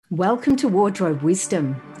Welcome to Wardrobe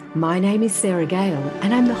Wisdom. My name is Sarah Gale,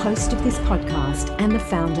 and I'm the host of this podcast and the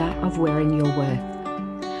founder of Wearing Your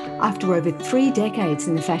Worth. After over 3 decades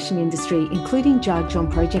in the fashion industry, including judge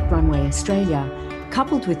on Project Runway Australia,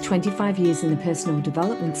 coupled with 25 years in the personal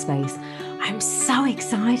development space, I'm so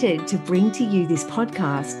excited to bring to you this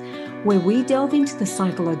podcast where we delve into the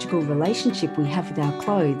psychological relationship we have with our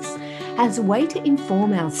clothes as a way to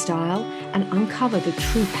inform our style and uncover the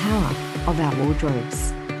true power of our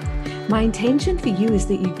wardrobes. My intention for you is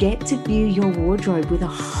that you get to view your wardrobe with a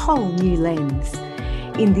whole new lens.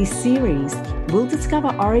 In this series, we'll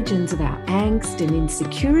discover origins of our angst and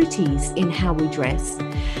insecurities in how we dress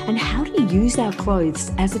and how to use our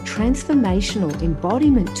clothes as a transformational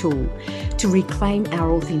embodiment tool to reclaim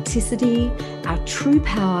our authenticity, our true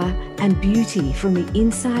power and beauty from the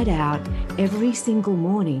inside out every single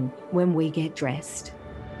morning when we get dressed.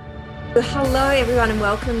 Hello everyone and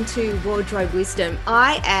welcome to Wardrobe Wisdom.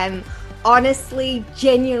 I am honestly,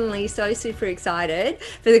 genuinely so super excited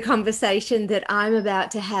for the conversation that I'm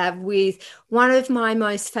about to have with one of my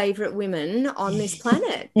most favorite women on this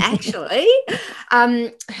planet, actually.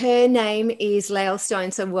 Her name is Lael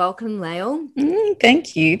Stone. So welcome, Lael.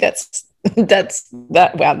 Thank you. That's an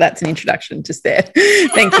introduction just there.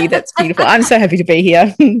 Thank you. That's beautiful. I'm so happy to be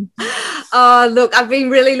here. Oh, look, I've been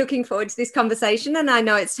really looking forward to this conversation, and I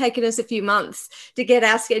know it's taken us a few months to get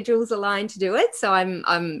our schedules aligned to do it. So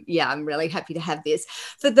I'm really happy to have this.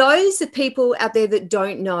 For those people out there that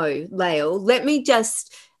don't know Lael, let me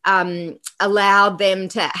just allow them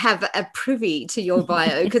to have a privy to your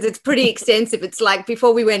bio because it's pretty extensive. It's like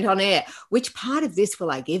before we went on air, which part of this will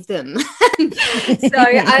I give them? So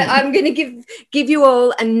I'm going to give you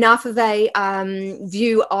all enough of a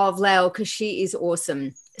view of Lael because she is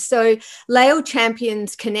awesome. So Lael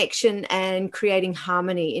champions connection and creating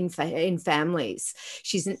harmony in families.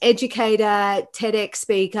 She's an educator, TEDx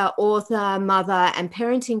speaker, author, mother, and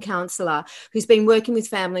parenting counsellor who's been working with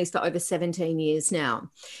families for over 17 years now.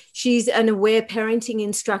 She's an aware parenting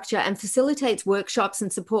instructor and facilitates workshops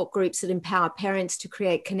and support groups that empower parents to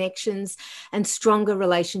create connections and stronger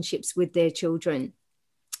relationships with their children.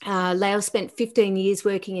 Lael spent 15 years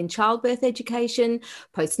working in childbirth education,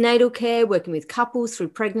 postnatal care, working with couples through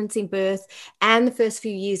pregnancy and birth, and the first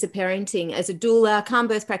few years of parenting as a doula, calm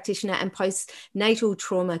birth practitioner, and postnatal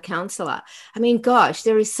trauma counsellor. I mean, gosh,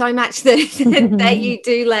 there is so much that you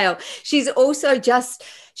do, Lael. She's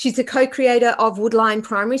a co-creator of Woodline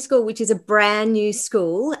Primary School, which is a brand new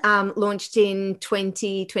school launched in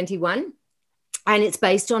 2021. And it's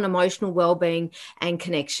based on emotional well-being and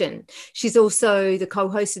connection. She's also the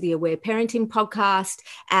co-host of the Aware Parenting podcast,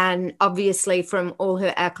 and obviously from all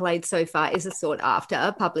her accolades so far is a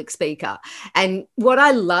sought-after public speaker. And what I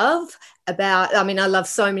love I love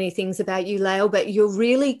so many things about you, Lael, but you're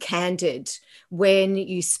really candid when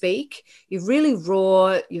you speak. You're really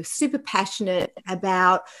raw. You're super passionate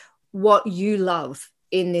about what you love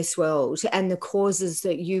in this world and the causes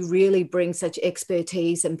that you really bring such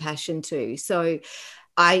expertise and passion to. So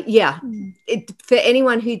for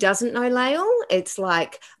anyone who doesn't know Lael, it's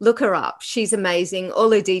like, look her up. She's amazing.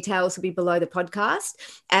 All her details will be below the podcast.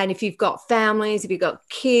 And if you've got families, if you've got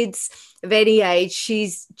kids of any age,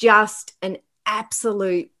 she's just an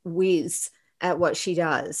absolute whiz at what she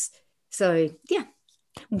does. So yeah.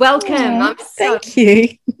 Welcome. Thank you.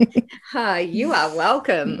 You are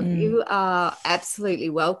welcome. You are absolutely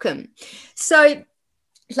welcome. So,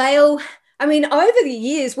 Lael, I mean, over the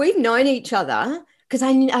years, we've known each other because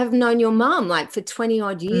I've known your mum like for 20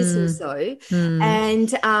 odd years or so. And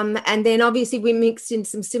then obviously we mixed in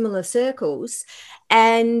some similar circles.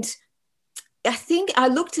 And I think I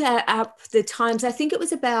looked up the times, I think it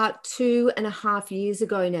was about 2.5 years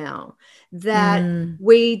ago now that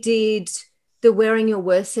we did the Wearing Your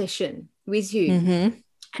Worth session with you.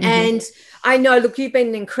 And I know, look, you've been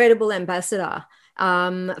an incredible ambassador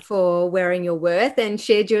for Wearing Your Worth and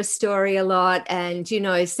shared your story a lot and,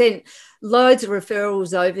 sent loads of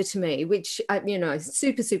referrals over to me, which,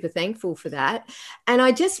 super, super thankful for that. And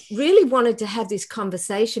I just really wanted to have this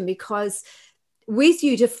conversation because with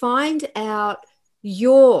you to find out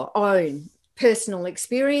your own personal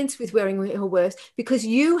experience with Wearing Your Worth, because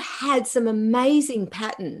you had some amazing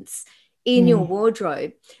patterns in your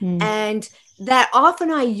wardrobe and that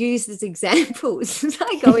often I use as examples as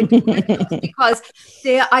I go into workshops because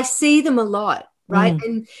I see them a lot, right?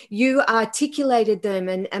 And you articulated them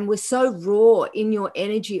and were so raw in your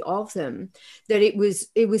energy of them that it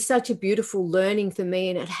was such a beautiful learning for me,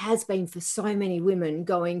 and it has been for so many women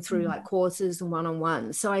going through like courses and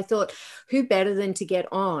one-on-ones. So I thought, who better than to get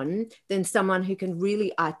on than someone who can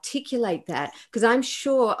really articulate that, because I'm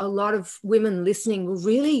sure a lot of women listening will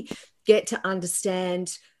really get to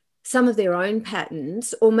understand some of their own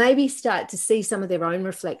patterns, or maybe start to see some of their own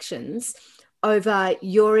reflections over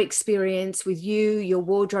your experience with you, your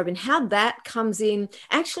wardrobe, and how that comes in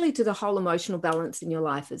actually to the whole emotional balance in your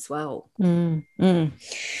life as well.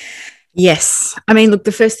 Yes. I mean, look,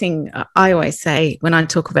 the first thing I always say when I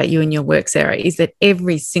talk about you and your work, Sarah, is that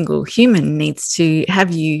every single human needs to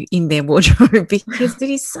have you in their wardrobe because it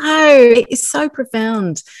is so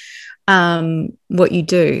profound what you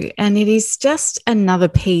do. And it is just another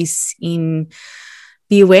piece in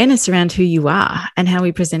the awareness around who you are and how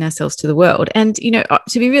we present ourselves to the world. And, you know,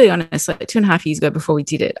 to be really honest, like 2.5 years ago before we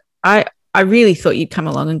did it, I really thought you'd come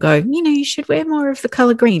along and go, you know, you should wear more of the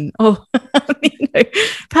color green, or you know,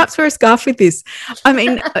 perhaps wear a scarf with this. I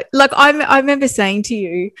mean, like I remember saying to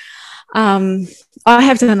you, I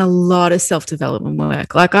have done a lot of self-development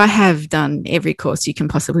work. Like I have done every course you can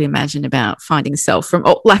possibly imagine about finding self from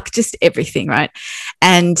like just everything, right?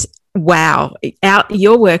 And wow,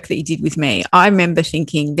 your work that you did with me, I remember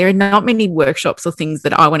thinking there are not many workshops or things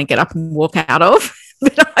that I want to get up and walk out of,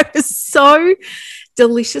 but I was so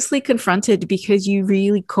deliciously confronted because you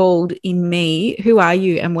really called in me, who are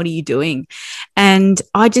you and what are you doing? And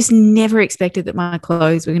I just never expected that my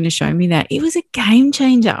clothes were going to show me that. It was a game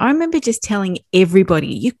changer. I remember just telling everybody,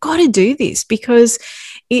 you've got to do this, because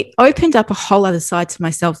it opened up a whole other side to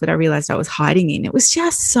myself that I realized I was hiding in. It was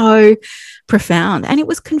just so profound, and it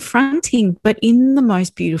was confronting, but in the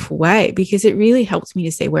most beautiful way, because it really helped me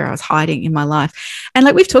to see where I was hiding in my life. And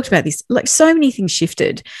like we've talked about this, like so many things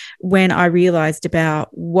shifted when I realized about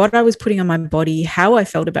what I was putting on my body, how I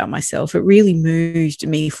felt about myself. It really moved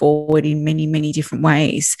me forward in many, many different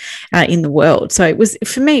ways in the world. So it was,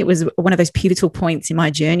 for me, it was one of those pivotal points in my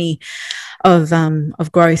journey of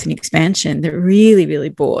growth and expansion that really, really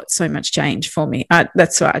brought so much change for me.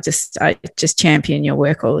 That's why I just champion your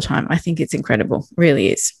work all the time. I think it's incredible, really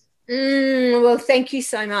is. Well, thank you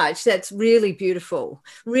so much. That's really beautiful,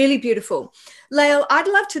 really beautiful. Lael, I'd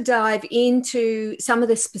love to dive into some of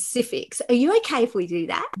the specifics. Are you okay if we do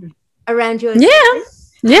that around your?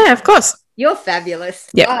 Yeah, of course. You're fabulous.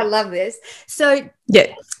 Yeah, I love this. So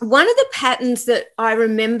yeah, one of the patterns that I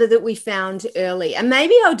remember that we found early, and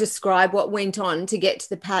maybe I'll describe what went on to get to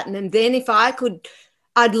the pattern, and then if I could,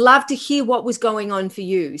 I'd love to hear what was going on for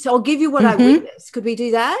you. So I'll give you what I witnessed. Could we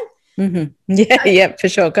do that? Yeah, for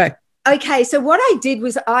sure. Go. Okay, so what I did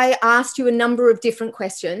was I asked you a number of different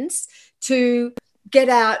questions to get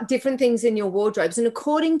out different things in your wardrobes, and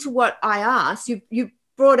according to what I asked, you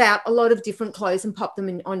brought out a lot of different clothes and popped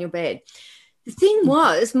them on your bed. The thing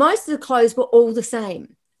was, most of the clothes were all the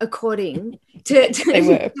same, according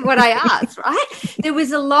to what I asked, right? There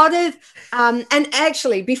was a lot of, and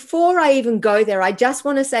actually, before I even go there, I just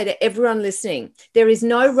want to say to everyone listening, there is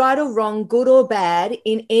no right or wrong, good or bad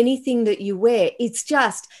in anything that you wear. It's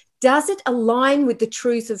just, does it align with the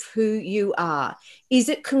truth of who you are? Is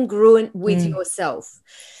it congruent with yourself?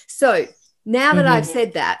 So now that I've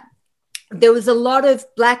said that, there was a lot of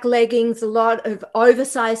black leggings, a lot of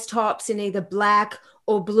oversized tops in either black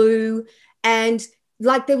or blue. And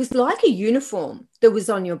like there was like a uniform that was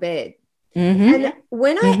on your bed. And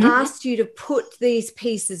when I asked you to put these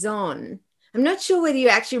pieces on, I'm not sure whether you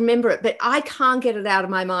actually remember it, but I can't get it out of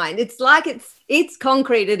my mind. It's like it's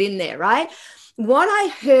concreted in there, right? What I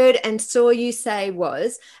heard and saw you say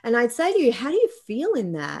was, and I'd say to you, how do you feel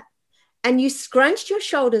in that? And you scrunched your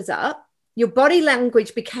shoulders up. Your body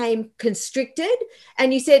language became constricted,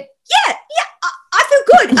 and you said, yeah, I feel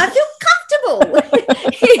good. I feel comfortable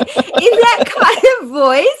in that kind of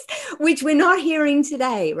voice, which we're not hearing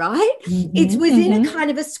today, right? It's within a kind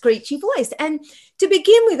of a screechy voice. And to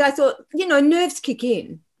begin with, I thought, nerves kick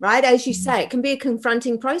in, right? As you say, it can be a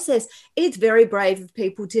confronting process. It's very brave of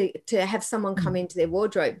people to have someone come into their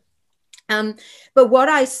wardrobe. But what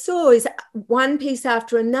I saw is one piece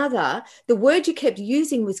after another, the word you kept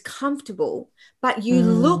using was comfortable, but you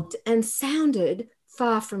looked and sounded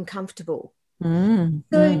far from comfortable.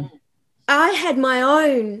 So I had my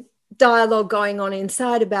own dialogue going on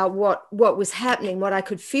inside about what was happening, what I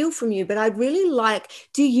could feel from you. But I'd really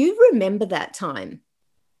do you remember that time?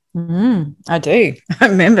 I do. I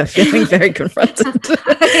remember feeling very confronted.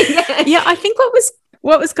 Yeah, I think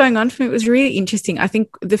what was going on for me, it was really interesting. I think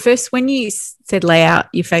when you said lay out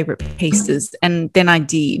your favorite pieces, and then I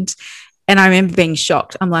did, and I remember being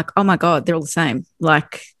shocked. I'm like, oh my God, they're all the same.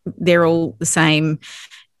 Like they're all the same,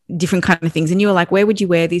 different kind of things. And you were like, where would you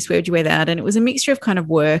wear this? Where would you wear that? And it was a mixture of kind of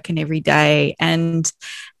work and every day. And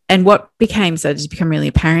And what just become really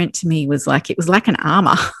apparent to me was like, it was like an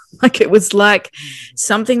armor. Like it was like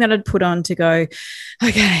something that I'd put on to go,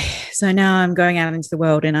 okay, so now I'm going out into the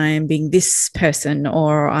world and I am being this person,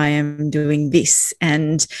 or I am doing this.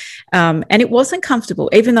 And it wasn't comfortable,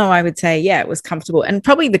 even though I would say, yeah, it was comfortable. And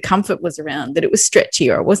probably the comfort was around that it was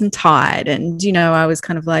stretchy or it wasn't tight. And, you know, I was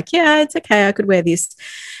kind of like, yeah, it's okay, I could wear this.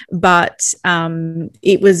 But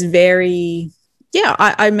it was very, yeah,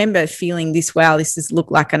 I remember feeling this, wow, this does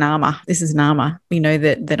look like an armor. This is an armor, you know,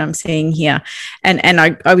 that I'm seeing here. And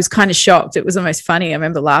I was kind of shocked. It was almost funny. I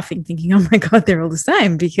remember laughing, thinking, oh my God, they're all the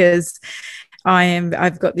same, because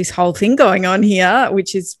I've got this whole thing going on here,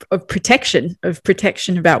 which is of protection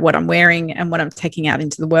about what I'm wearing and what I'm taking out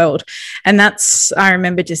into the world. And I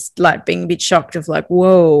remember just like being a bit shocked of like,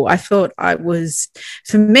 whoa, I thought I was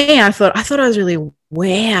really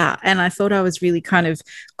aware, and I thought I was really kind of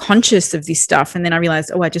conscious of this stuff. And then I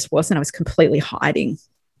realized, oh, I just wasn't. I was completely hiding.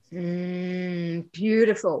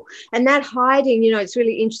 Beautiful. And that hiding, you know, it's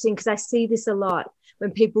really interesting because I see this a lot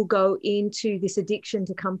when people go into this addiction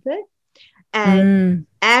to comfort. And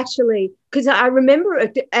actually, because I remember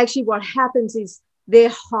actually what happens is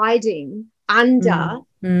they're hiding under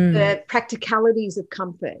the practicalities of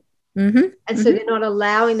comfort. And so they're not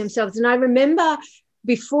allowing themselves. And I remember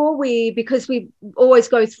because we always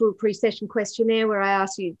go through a pre-session questionnaire where I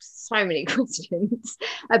ask you so many questions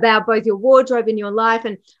about both your wardrobe and your life.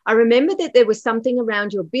 And I remember that there was something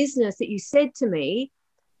around your business that you said to me,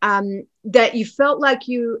 that you felt like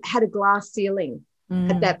you had a glass ceiling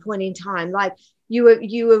at that point in time. Like you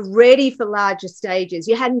were ready for larger stages.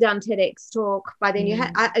 You hadn't done TEDx talk by then. You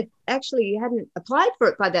hadn't applied for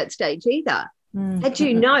it by that stage either. Had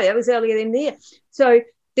you? No, that was earlier in the year. So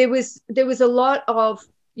there was a lot of,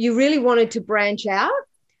 you really wanted to branch out.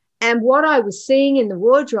 And what I was seeing in the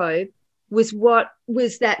wardrobe was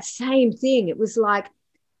that same thing. It was like,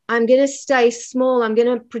 I'm going to stay small. I'm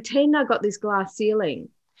going to pretend I got this glass ceiling,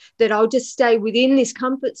 that I'll just stay within this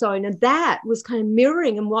comfort zone. And that was kind of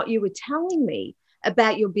mirroring in what you were telling me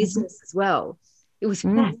about your business as well. It was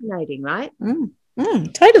fascinating, right?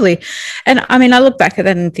 Totally. And I mean, I look back at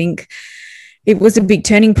that and think it was a big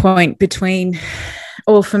turning point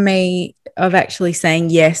for me, of actually saying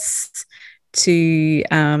yes to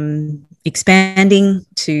expanding,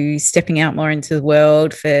 to stepping out more into the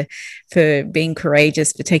world, for being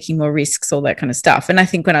courageous, for taking more risks, all that kind of stuff. And I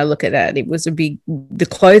think when I look at that, the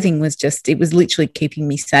clothing was it was literally keeping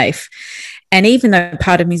me safe. And even though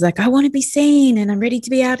part of me is like, I want to be seen and I'm ready to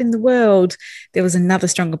be out in the world, there was another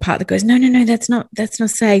stronger part that goes, no, that's not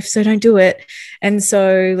safe. So don't do it. And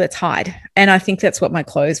so let's hide. And I think that's what my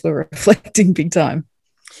clothes were reflecting big time.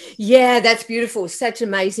 Yeah, that's beautiful. Such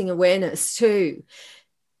amazing awareness too.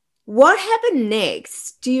 What happened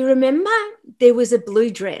next? Do you remember? There was a blue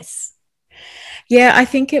dress. Yeah, I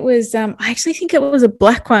think it was, I actually think it was a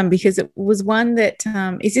black one, because it was one that,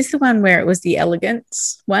 is this the one where it was the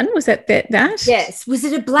elegance one? Was that? Yes. Was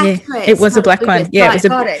it a black dress? It was a black one. Yeah,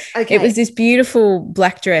 right, it was this beautiful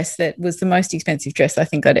black dress that was the most expensive dress I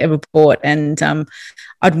think I'd ever bought. And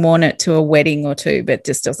I'd worn it to a wedding or two, but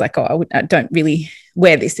just I was like, I don't really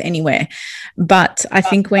wear this anywhere. But I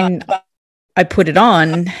think when I put it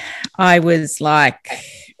on, I was like,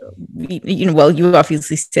 you know, well, you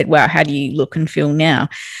obviously said, wow, how do you look and feel now?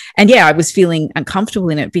 And yeah, I was feeling uncomfortable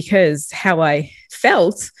in it, because how I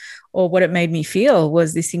felt, or what it made me feel,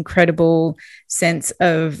 was this incredible sense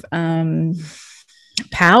of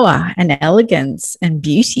power and elegance and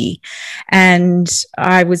beauty. And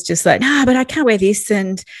I was just like, nah, but I can't wear this.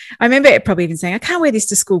 And I remember it probably even saying, I can't wear this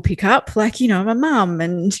to school pickup, like, you know, I'm a mum,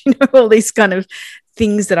 and, you know, all these kind of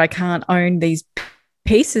things that I can't own these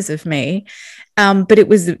pieces of me. But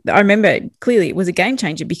I remember clearly it was a game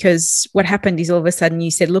changer, because what happened is all of a sudden you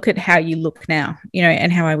said, look at how you look now, you know,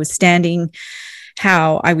 and how I was standing,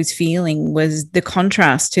 how I was feeling, was the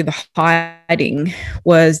contrast to the hiding,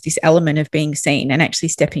 was this element of being seen and actually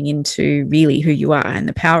stepping into really who you are and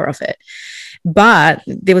the power of it. But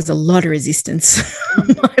there was a lot of resistance on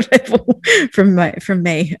my level from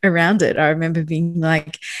me around it. I remember being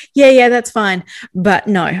like, yeah, that's fine, but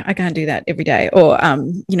no, I can't do that every day. Or,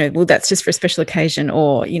 you know, well, that's just for a special occasion,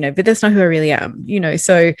 or, you know, but that's not who I really am, you know.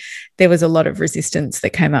 So there was a lot of resistance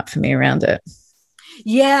that came up for me around it.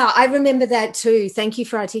 Yeah, I remember that too. Thank you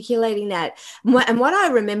for articulating that. And what I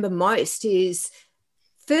remember most is,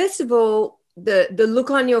 first of all, the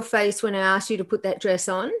look on your face when I asked you to put that dress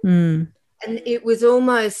on. And it was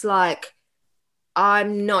almost like,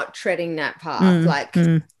 I'm not treading that path.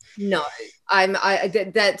 No,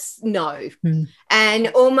 that's no. And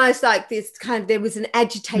almost like this kind of, there was an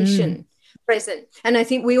agitation present. And I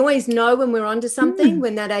think we always know when we're onto something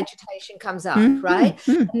when that agitation comes up, right?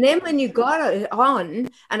 And then when you got it on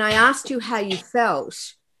and I asked you how you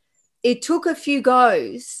felt, it took a few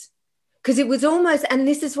goes because it was almost, and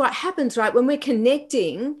this is what happens, right? When we're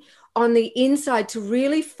connecting on the inside to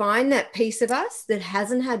really find that piece of us that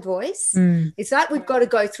hasn't had voice, it's like we've got to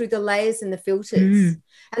go through the layers and the filters.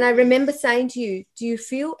 And I remember saying to you, do you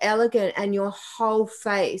feel elegant? And your whole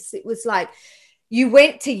face, it was like you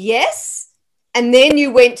went to yes, and then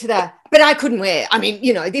you went to the, but I couldn't wear. I mean,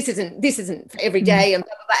 you know, this isn't for every day, and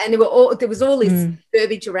blah, blah, blah. And there was all this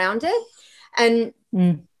verbiage around it. And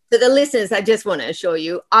for the listeners, I just want to assure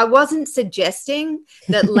you, I wasn't suggesting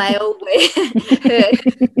that Lael wear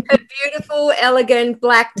her beautiful, elegant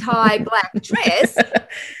black tie, black dress.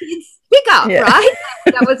 It's pick up, right?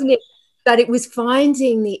 That wasn't it. But it was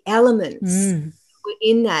finding the elements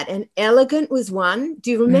in that, and elegant was one.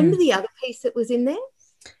 Do you remember the other piece that was in there?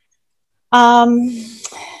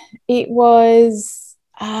 It was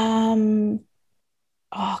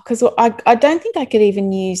because I don't think I could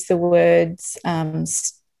even use the words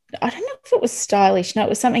I don't know if it was stylish. No, it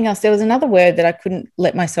was something else. There was another word that I couldn't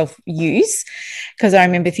let myself use because I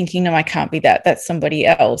remember thinking, no, I can't be that. That's somebody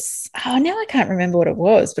else. Oh, now I can't remember what it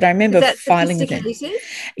was, but I remember filing with it.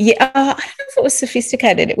 Yeah, I don't know if it was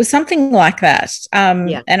sophisticated. It was something like that.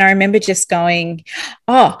 And I remember just going,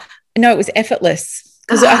 oh, no, it was effortless.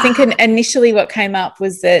 Because I think initially what came up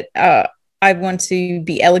was that I want to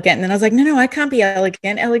be elegant. And then I was like, no, I can't be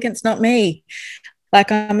elegant. Elegant's not me. Like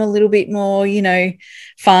I'm a little bit more, you know,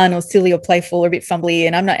 fun or silly or playful or a bit fumbly,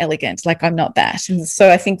 and I'm not elegant. Like I'm not that. And so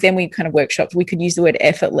I think then we kind of workshopped, we could use the word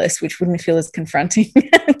effortless, which wouldn't feel as confronting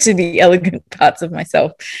to the elegant parts of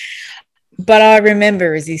myself. But I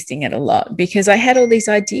remember resisting it a lot because I had all these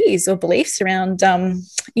ideas or beliefs around,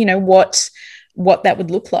 you know, what that would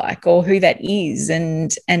look like or who that is,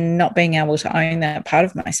 and not being able to own that part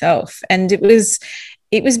of myself. And it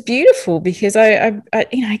was beautiful because I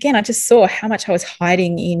you know, again, I just saw how much I was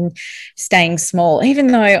hiding in staying small, even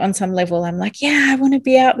though on some level I'm like, yeah, I want to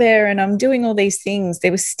be out there and I'm doing all these things.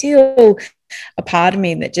 There was still a part of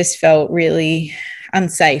me that just felt really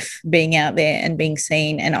unsafe being out there and being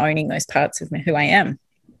seen and owning those parts of me, who I am.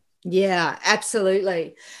 Yeah,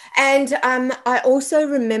 absolutely. And I also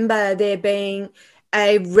remember there being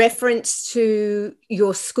a reference to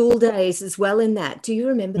your school days as well in that. Do you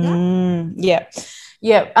remember that?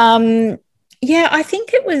 Yeah. I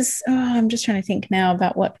think it was, I'm just trying to think now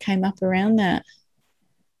about what came up around that.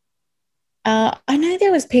 I know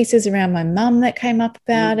there was pieces around my mum that came up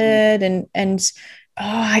about it, and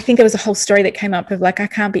I think there was a whole story that came up of like, I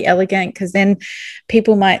can't be elegant because then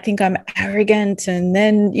people might think I'm arrogant. And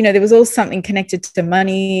then, you know, there was all something connected to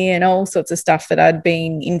money and all sorts of stuff that I'd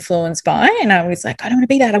been influenced by. And I was like, I don't want to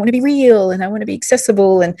be that. I want to be real and I want to be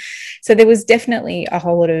accessible. And so there was definitely a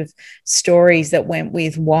whole lot of stories that went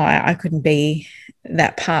with why I couldn't be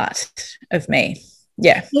that part of me.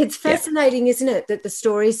 Yeah. It's fascinating, isn't it, that the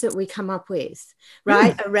stories that we come up with,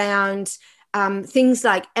 right, around things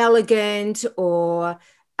like elegant or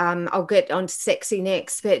I'll get onto sexy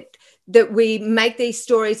next, but that we make these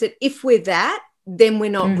stories that if we're that, then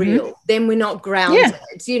we're not real, then we're not grounded,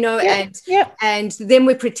 you know, and then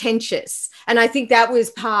we're pretentious. And I think that was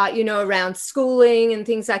part, you know, around schooling and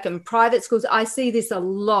things like in private schools. I see this a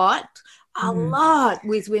lot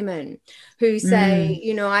with women who say,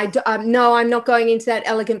 you know, no, I'm not going into that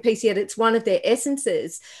elegant piece yet. It's one of their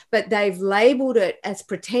essences, but they've labeled it as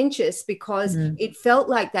pretentious because it felt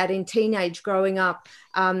like that in teenage growing up,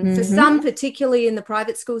 for some, particularly in the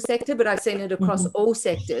private school sector, but I've seen it across all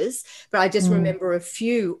sectors. But I just remember a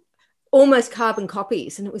few almost carbon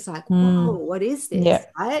copies, and it was like, whoa, what is this?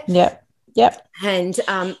 Right? And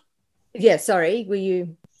sorry, were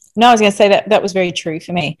you? No, I was going to say that was very true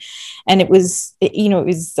for me. And it was, you know, it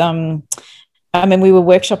was, I mean, we were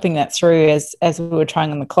workshopping that through as we were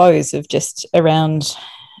trying on the clothes of just around,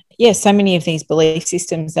 so many of these belief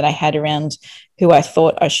systems that I had around who I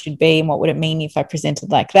thought I should be and what would it mean if I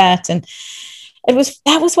presented like that. And that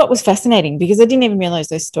was what was fascinating because I didn't even realize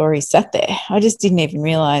those stories sat there. I just didn't even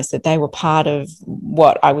realize that they were part of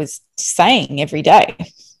what I was saying every day.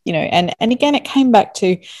 You know, and again, it came back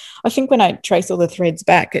to, I think when I trace all the threads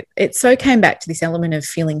back, it so came back to this element of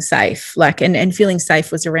feeling safe, like, and feeling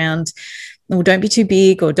safe was around or don't be too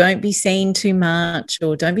big, or don't be seen too much,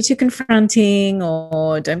 or don't be too confronting,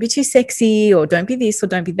 or don't be too sexy, or don't be this or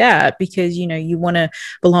don't be that, because you want to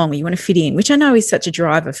belong, or you want to fit in, which I know is such a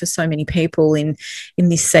driver for so many people in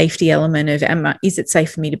this safety element of is it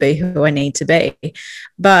safe for me to be who I need to be.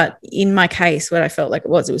 But in my case, what I felt like it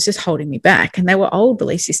was just holding me back, and they were old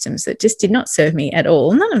belief systems that just did not serve me at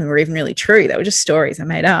all. None of them were even really true. They were just stories I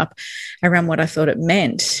made up around what I thought it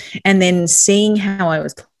meant. And then seeing how I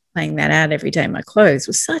was playing that out every day in my clothes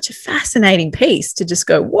was such a fascinating piece to just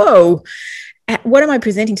go, whoa, what am I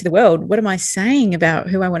presenting to the world? What am I saying about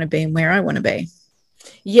who I want to be and where I want to be?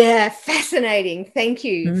 Yeah, fascinating. Thank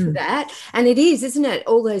you for that. And it is, isn't it?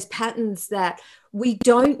 All those patterns that we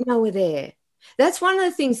don't know are there. That's one of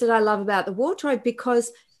the things that I love about the wardrobe,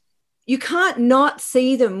 because you can't not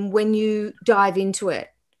see them when you dive into it.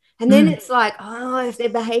 And then it's like, oh, if they're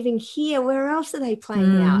behaving here, where else are they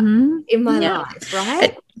playing out in my life,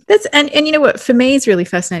 right? And you know what, for me is really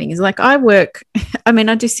fascinating is like I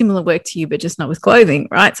do similar work to you, but just not with clothing,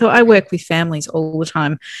 right? So I work with families all the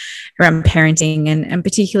time around parenting, and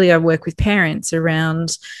particularly I work with parents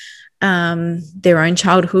around their own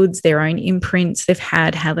childhoods, their own imprints they've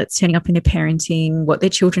had, how that's turning up in their parenting, what their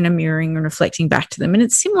children are mirroring and reflecting back to them. And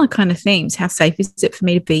it's similar kind of themes. How safe is it for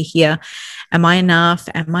me to be here? Am I enough?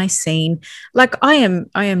 Am I seen? Like I am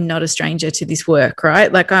not a stranger to this work,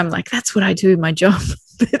 right? Like I'm like, that's what I do in my job.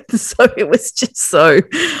 So it was just so,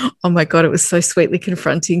 oh my God, it was so sweetly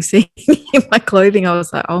confronting seeing in my clothing. I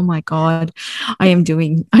was like, oh my God, I am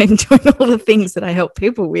doing all the things that I help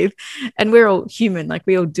people with. And we're all human, like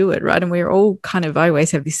we all do it, right? And we're all kind of, I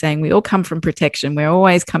always have this saying, we all come from protection. We're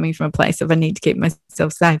always coming from a place of I need to keep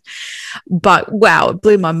myself safe. But wow, it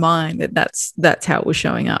blew my mind that's how it was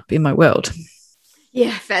showing up in my world.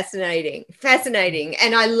 Yeah, fascinating.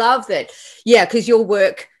 And I love that. Yeah, because your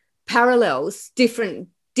work parallels different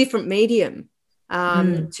medium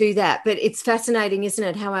to that. But it's fascinating, isn't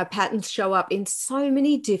it, how our patterns show up in so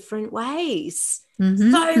many different ways.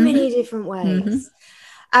 Many different ways.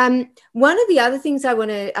 One of the other things I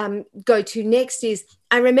want to go to next is,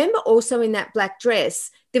 I remember also in that black dress,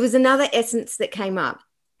 there was another essence that came up.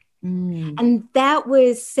 And that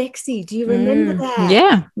was sexy. Do you remember that?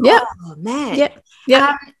 Yeah. Oh, man.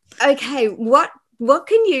 Yeah. Okay. What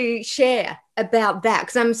can you share about that?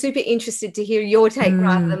 Because I'm super interested to hear your take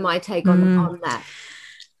rather than my take on that.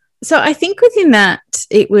 So I think within that,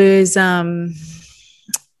 it was,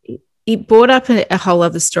 it brought up a whole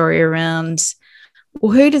other story around,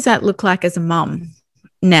 well, who does that look like as a mum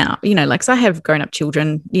now? Like, so I have grown up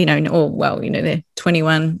children, they're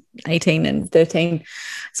 21, 18 and 13.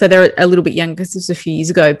 So they're a little bit younger because this was a few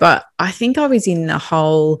years ago. But I think I was in the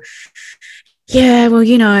whole, I'm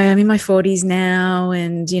in my 40s now,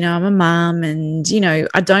 and, I'm a mum, and,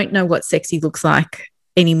 I don't know what sexy looks like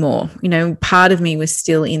anymore. Part of me was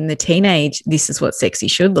still in the teenage, this is what sexy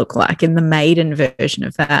should look like, in the maiden version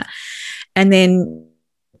of that. And then,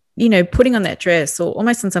 putting on that dress, or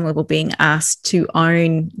almost on some level being asked to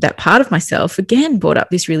own that part of myself, again, brought up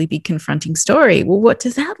this really big confronting story. Well, what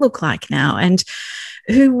does that look like now? And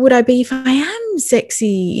who would I be if I am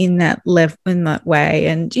sexy in that level, in that way?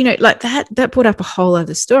 And, like that brought up a whole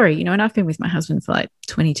other story, and I've been with my husband for like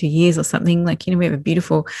 22 years or something. Like, we have a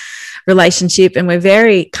beautiful relationship and we're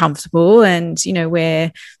very comfortable, and,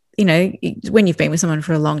 we're, when you've been with someone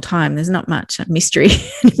for a long time, there's not much mystery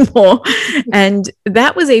anymore. And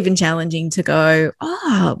that was even challenging to go,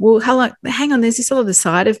 oh, well, hang on, there's this other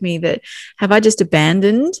side of me that have I just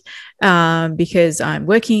abandoned because I'm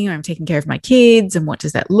working or I'm taking care of my kids, and what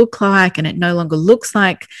does that look like? And it no longer looks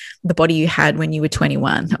like the body you had when you were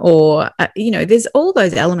 21, or, there's all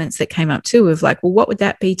those elements that came up too of like, well, what would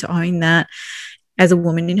that be to own that as a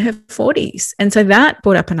woman in her 40s? And so that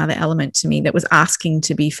brought up another element to me that was asking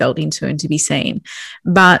to be felt into and to be seen.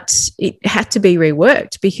 But it had to be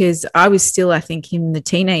reworked because I was still, I think, in the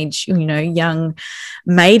teenage, young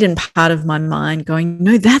maiden part of my mind going,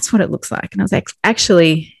 no, that's what it looks like. And I was like,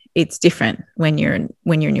 actually, it's different when you're in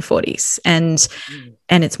your 40s, and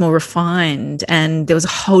it's more refined, and there was a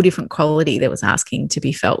whole different quality that was asking to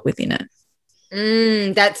be felt within it.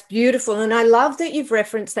 That's beautiful. And I love that you've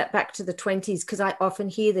referenced that back to the 20s, because I often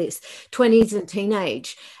hear this 20s and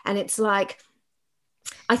teenage. And it's like,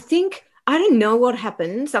 I don't know what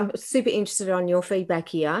happens. I'm super interested on your feedback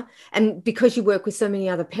here. And because you work with so many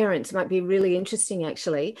other parents, it might be really interesting,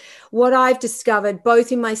 actually. What I've discovered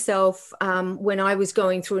both in myself when I was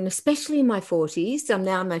going through, and especially in my 40s, I'm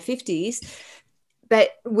now in my 50s,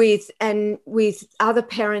 but with other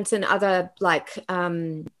parents and other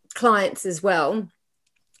clients as well,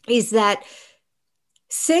 is that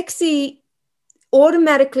sexy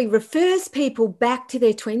automatically refers people back to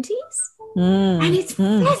their 20s. And it's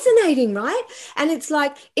fascinating, right? And it's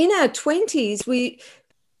like in our 20s,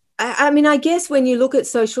 I mean, I guess when you look at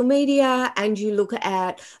social media and you look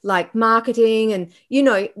at like marketing and, you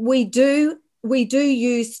know, we do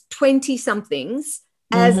use 20 somethings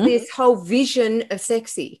as this whole vision of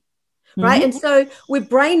sexy, right? And so we're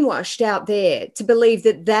brainwashed out there to believe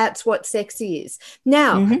that that's what sexy is.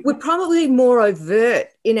 Now, we're probably more overt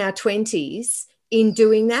in our 20s in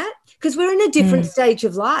doing that because we're in a different stage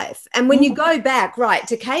of life. And when you go back, right,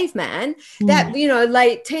 to caveman, that, you know,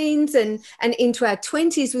 late teens and into our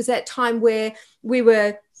 20s was that time where we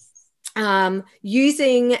were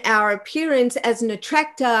using our appearance as an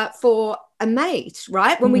attractor for a mate,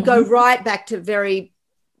 right? When we go right back to very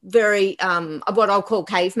what I'll call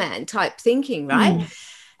caveman type thinking, right?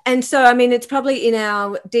 And so, I mean, it's probably in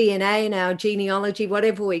our DNA, in our genealogy,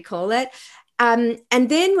 whatever we call it. And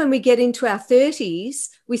then when we get into our 30s,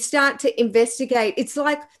 we start to investigate. It's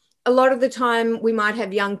like a lot of the time we might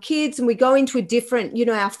have young kids and we go into a different, you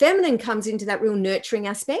know, our feminine comes into that real nurturing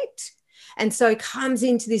aspect. And so it comes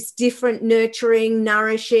into this different nurturing,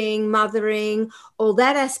 nourishing, mothering, all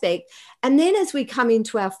that aspect. And then as we come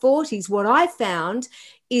into our 40s, what I found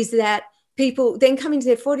is that people then come into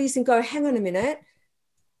their 40s and go, hang on a minute,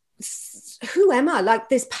 who am I? Like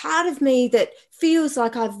there's part of me that feels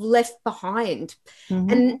like I've left behind.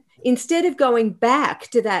 And instead of going back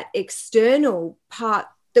to that external part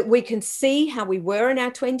that we can see how we were in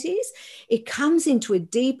our 20s, it comes into a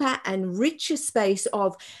deeper and richer space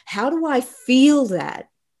of how do I feel that?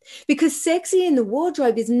 Because sexy in the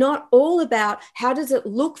wardrobe is not all about how does it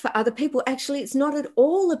look for other people. Actually, it's not at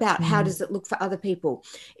all about how does it look for other people.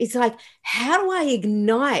 It's like, how do I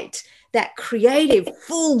ignite that creative,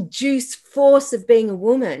 full juice force of being a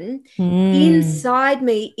woman inside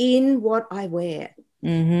me in what I wear?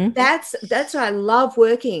 That's why I love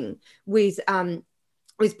working with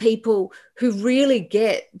people who really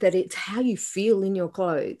get that it's how you feel in your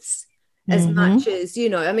clothes. As much as, you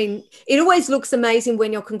know, I mean, it always looks amazing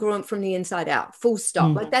when you're congruent from the inside out, full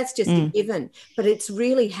stop. Like that's just a given. But it's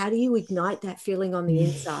really, how do you ignite that feeling on the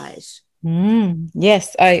inside?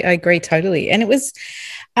 Yes, I agree totally. And it was,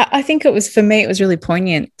 I think it was, for me, it was really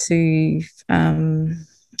poignant to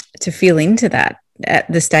feel into that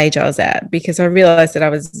at the stage I was at, because I realized that I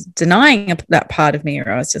was denying that part of me,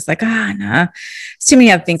 or I was just like, no, too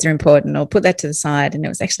many other things are important, I'll put that to the side. And it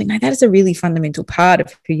was actually, no, that is a really fundamental part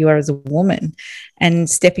of who you are as a woman, and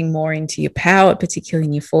stepping more into your power, particularly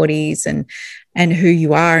in your 40s, and who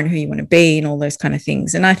you are and who you want to be and all those kind of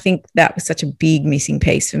things. And I think that was such a big missing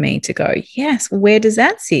piece for me to go, yes, where does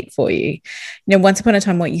that sit for you? You know, once upon a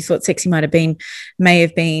time, what you thought sexy may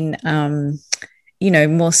have been, you know,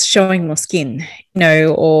 more showing more skin, you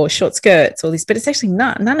know, or short skirts, all this, but it's actually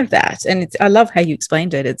none of that. And I love how you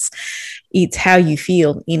explained it. It's how you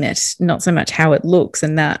feel in it, not so much how it looks.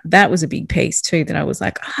 And that was a big piece too, that I was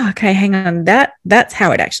like, okay, hang on, that's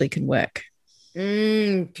how it actually can work.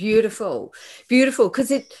 Beautiful.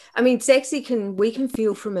 Because sexy we can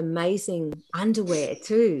feel from amazing underwear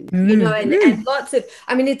too, you know, and lots of,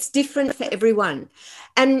 it's different for everyone.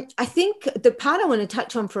 And I think the part I want to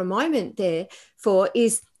touch on for a moment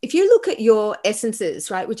is if you look at your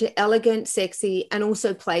essences, right, which are elegant, sexy, and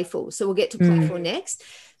also playful. So we'll get to playful next.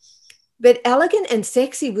 But elegant and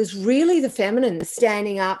sexy was really the feminine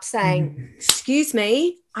standing up saying, excuse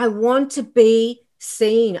me, I want to be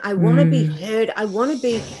seen. I want to be heard. I want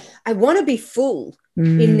to be full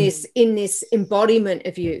in this embodiment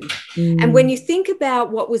of you. And when you think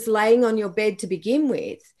about what was laying on your bed to begin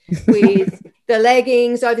with the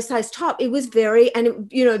leggings, oversized top, it was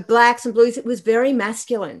blacks and blues, it was very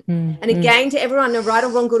masculine. And again, to everyone, no right or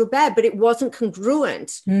wrong, good or bad, but it wasn't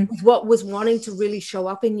congruent with what was wanting to really show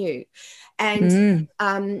up in you. And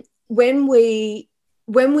when we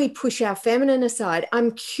push our feminine aside,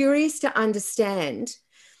 I'm curious to understand,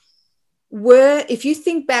 if you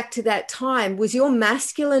think back to that time, was your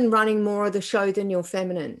masculine running more of the show than your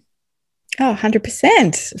feminine? Oh,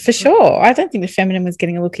 100%, for sure. I don't think the feminine was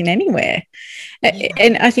getting a look in anywhere. Yeah.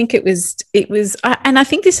 And I think it was, and I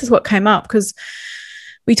think this is what came up, because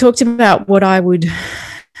we talked about what I would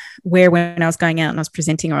wear when I was going out and I was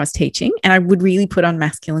presenting or I was teaching, and I would really put on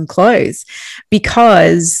masculine clothes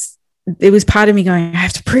because there was part of me going, I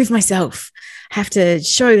have to prove myself. I have to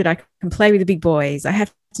show that I can play with the big boys. I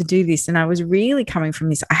have to do this. And I was really coming from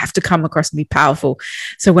this, I have to come across and be powerful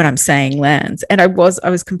so what I'm saying lands. And I was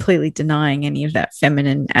completely denying any of that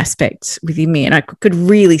feminine aspect within me. And I could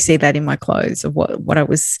really see that in my clothes of what I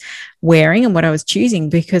was wearing and what I was choosing,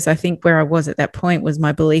 because I think where I was at that point was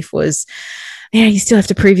my belief was you still have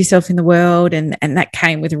to prove yourself in the world. And that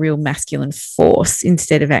came with a real masculine force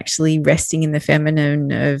instead of actually resting in the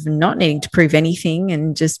feminine, of not needing to prove anything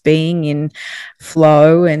and just being in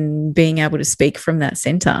flow and being able to speak from that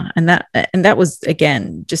center. And that was,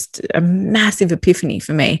 again, just a massive epiphany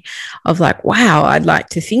for me of like, wow, I'd like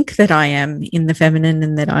to think that I am in the feminine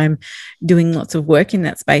and that I'm doing lots of work in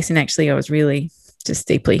that space. And actually I was really just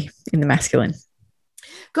deeply in the masculine.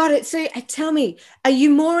 Got it. So tell me, are you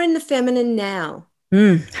more in the feminine now?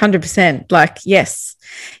 100%. Like, yes.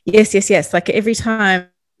 Like every time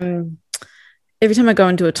I go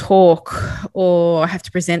into a talk or I have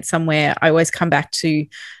to present somewhere, I always come back to,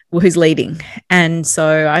 well, who's leading? And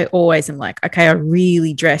so I always am like, okay, I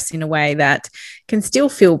really dress in a way that can still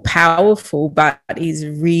feel powerful, but is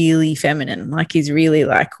really feminine. Like, is really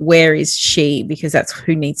like, where is she? Because that's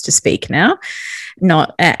who needs to speak now.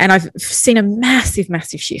 And I've seen a massive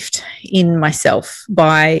shift in myself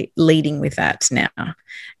by leading with that now.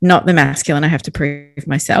 Not the masculine, I have to prove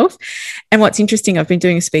myself. And what's interesting, I've been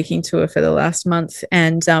doing a speaking tour for the last month,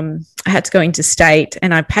 and I had to go interstate,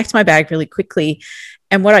 and I packed my bag really quickly.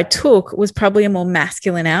 And what I took was probably a more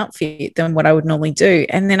masculine outfit than what I would normally do.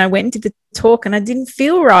 And then I went and did the talk, and I didn't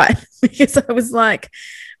feel right because I was like,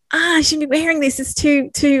 I shouldn't be wearing this. It's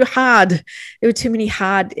too hard. There were too many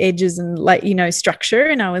hard edges and, like, structure.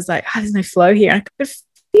 And I was like, there's no flow here. I could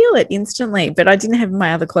feel it instantly, but I didn't have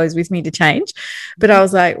my other clothes with me to change. But I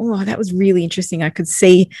was like, oh, that was really interesting. I could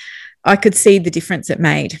see the difference it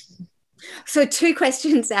made. So 2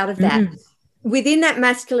 questions out of that. Within that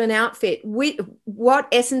masculine outfit, what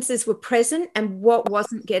essences were present and what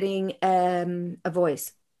wasn't getting a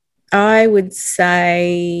voice? I would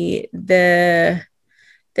say the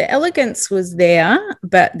elegance was there,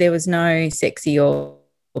 but there was no sexy or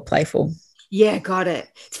playful. Yeah, got it.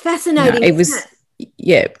 It's fascinating. No, it was,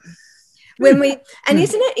 yeah. Isn't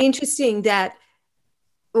it interesting that,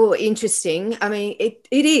 interesting, I mean, it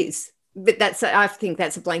is, but I think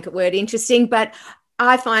that's a blanket word, interesting, but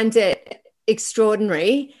I find it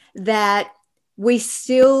extraordinary that we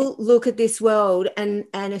still look at this world and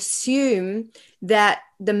assume that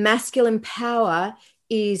the masculine power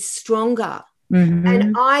is stronger. Mm-hmm.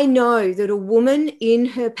 And I know that a woman in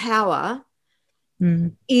her power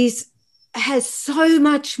has so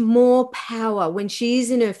much more power when she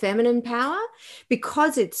is in her feminine power,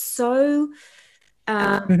 because it's so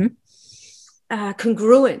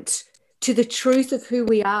congruent to the truth of who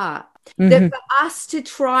we are. That for us to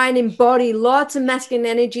try and embody lots of masculine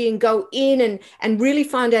energy and go in and really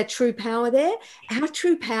find our true power there, our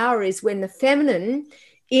true power is when the feminine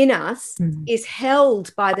in us is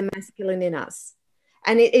held by the masculine in us.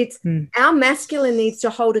 And it's our masculine needs to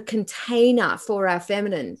hold a container for our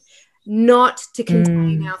feminine, not to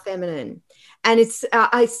contain our feminine. And it's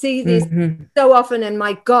I see this so often, and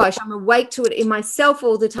my gosh, I'm awake to it in myself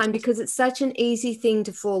all the time, because it's such an easy thing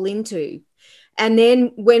to fall into. And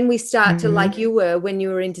then when we start to, like you were when you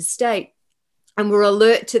were interstate, and we're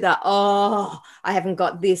alert to the, I haven't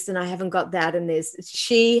got this and I haven't got that, and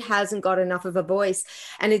she hasn't got enough of a voice.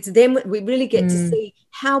 And it's then we really get to see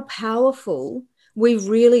how powerful we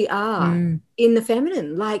really are in the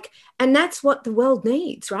feminine. Like, and that's what the world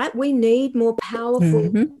needs, right? We need more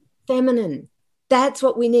powerful feminine. That's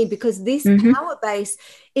what we need, because this power base,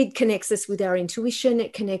 it connects us with our intuition.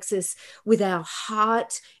 It connects us with our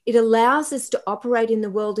heart. It allows us to operate in the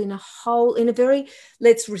world in a very,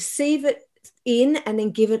 let's receive it in and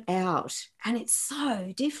then give it out. And it's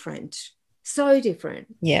so different. So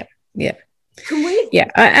different. Yeah. Yeah. Can we?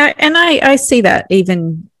 Yeah. I see that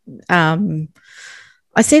even,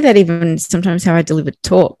 I see that even sometimes how I deliver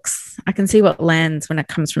talks. I can see what lands when it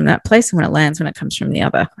comes from that place and when it lands when it comes from the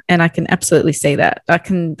other. And I can absolutely see that.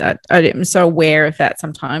 I'm so aware of that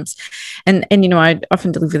sometimes. And I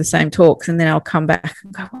often deliver the same talks, and then I'll come back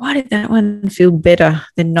and go, why did that one feel better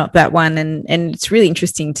than not that one? And it's really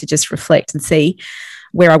interesting to just reflect and see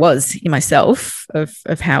where I was in myself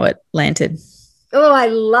of how it landed. Oh, I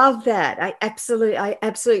love that. I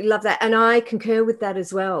absolutely love that. And I concur with that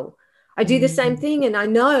as well. I do the same thing. And I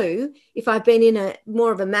know if I've been in a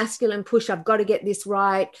more of a masculine push, I've got to get this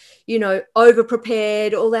right, over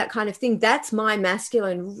prepared, all that kind of thing. That's my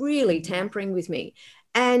masculine really tampering with me.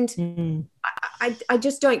 And I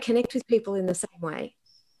just don't connect with people in the same way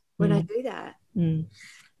when I do that.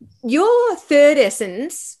 Your third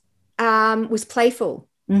essence was playful.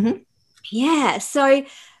 Yeah. So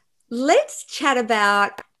let's chat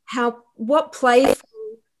about what playful.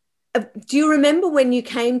 Do you remember when you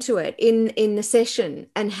came to it in the session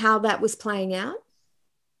and how that was playing out?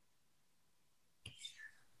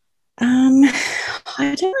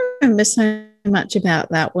 I don't remember so much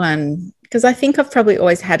about that one. Because I think I've probably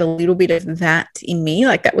always had a little bit of that in me.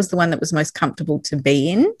 Like that was the one that was most comfortable to be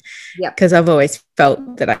in. Yeah. Because I've always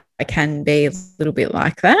felt that I can be a little bit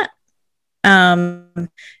like that.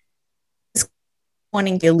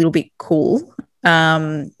 Wanting to be a little bit cool.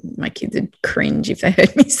 My kids would cringe if they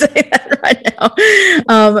heard me say that right now.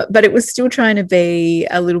 But it was still trying to be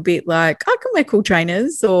a little bit like, I can wear cool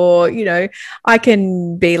trainers, or, you know, I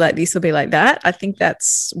can be like this or be like that. I think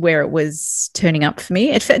that's where it was turning up for me.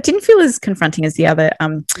 It didn't feel as confronting as the other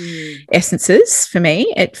essences for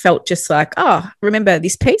me. It felt just like, oh, remember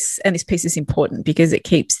this piece, and this piece is important because it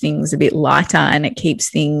keeps things a bit lighter, and it keeps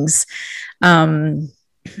things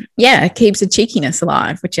it keeps the cheekiness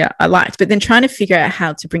alive, which I liked. But then trying to figure out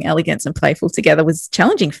how to bring elegance and playful together was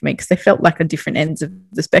challenging for me because they felt like on different ends of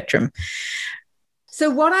the spectrum.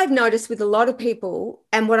 So what I've noticed with a lot of people,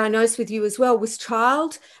 and what I noticed with you as well, was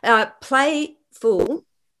playful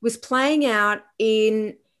was playing out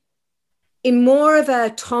in more of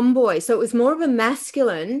a tomboy. So it was more of a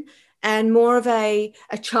masculine and more of a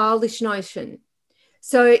childish notion.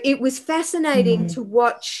 So it was fascinating to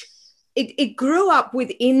watch. It grew up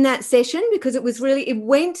within that session because it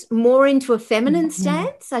went more into a feminine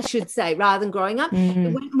stance, I should say, rather than growing up.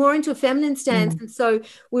 It went more into a feminine stance. And so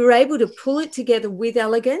we were able to pull it together with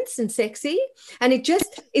elegance and sexy. And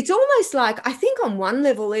it's almost like, I think on one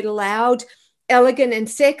level, it allowed elegant and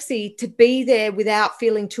sexy to be there without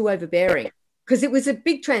feeling too overbearing, because it was a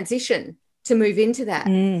big transition to move into that.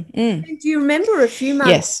 Do you remember a few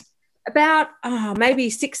months? Yes. About maybe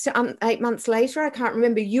 6 to 8 months later, I can't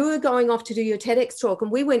remember, you were going off to do your TEDx talk, and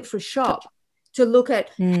we went for a shop to look at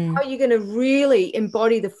how you're going to really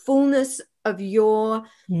embody the fullness of your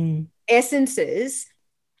essences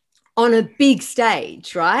on a big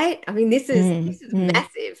stage, right? I mean, this is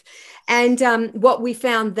massive. And what we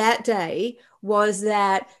found that day was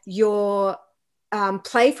that your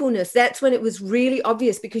playfulness, that's when it was really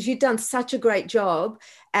obvious, because you'd done such a great job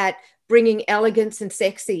at bringing elegance and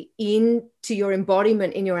sexy into your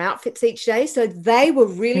embodiment in your outfits each day. So they were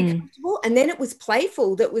really comfortable. And then it was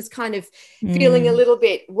playful that was kind of feeling a little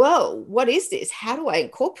bit, whoa, what is this? How do I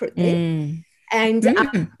incorporate this? And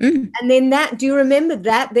then that, do you remember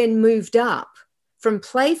that then moved up from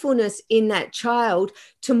playfulness in that child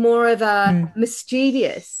to more of a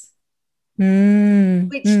mischievous,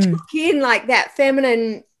 which took in like that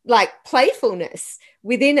feminine, like playfulness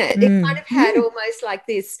within it. It kind of had almost like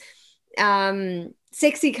this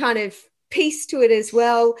sexy kind of piece to it as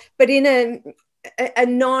well, but in a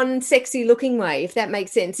non-sexy looking way, if that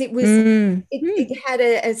makes sense. It was it had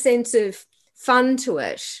a sense of fun to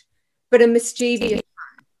it, but a mischievous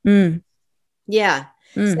fun.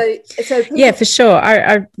 So yeah, for sure.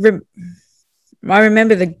 I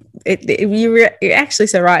remember you're actually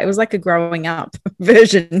so right. It was like a growing up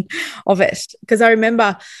version of it, because I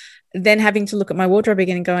remember then having to look at my wardrobe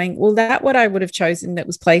again and going, well, that what I would have chosen that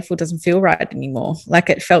was playful doesn't feel right anymore. Like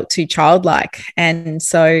it felt too childlike. And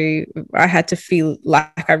so I had to feel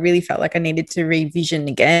like I really felt like I needed to revision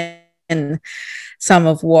again some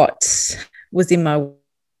of what was in my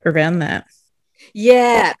around that.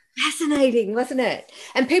 Yeah, fascinating, wasn't it?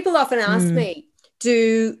 And people often ask me,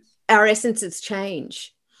 do our essences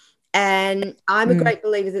change? And I'm a great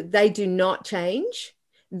believer that they do not change.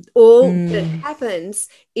 All that happens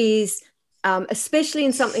is, especially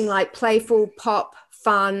in something like playful, pop,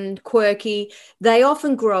 fun, quirky, they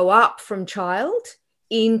often grow up from child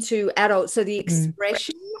into adult. So the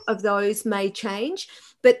expression of those may change,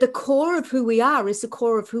 but the core of who we are is the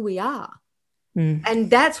core of who we are. And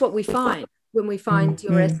that's what we find when we find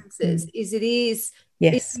your essences, is it is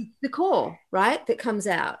it's the core, right, that comes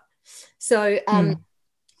out. So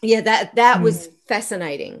that was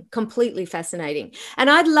fascinating, completely fascinating. And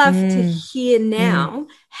I'd love to hear now,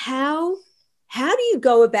 how do you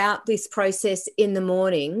go about this process in the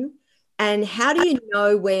morning, and how do you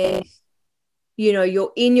know when, you know,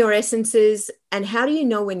 you're in your essences, and how do you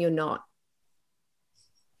know when you're not?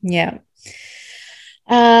 Yeah.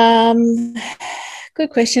 Good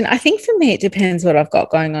question. I think for me, it depends what I've got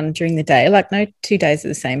going on during the day. Like no 2 days are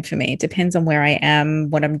the same for me. It depends on where I am,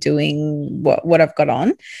 what I'm doing, what I've got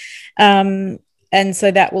on. And so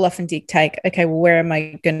that will often dictate, okay, well, where am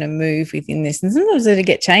I going to move within this? And sometimes it'll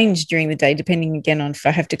get changed during the day, depending again on if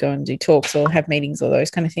I have to go and do talks or have meetings or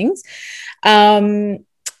those kind of things.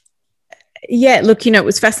 Yeah, look, you know, it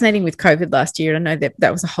was fascinating with COVID last year. I know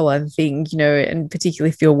that was a whole other thing, you know, and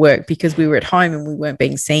particularly for your work, because we were at home and we weren't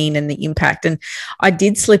being seen, and the impact. And I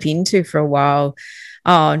did slip into for a while,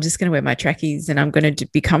 oh, I'm just going to wear my trackies and I'm going to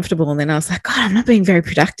be comfortable. And then I was like, God, I'm not being very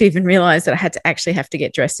productive, and realized that I had to actually have to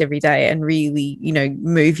get dressed every day and really, you know,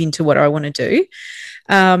 move into what I want to do.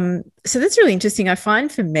 So that's really interesting. I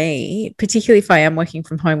find for me, particularly if I am working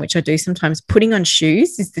from home, which I do sometimes, putting on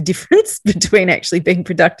shoes is the difference between actually being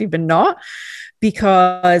productive and not,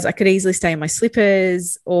 because I could easily stay in my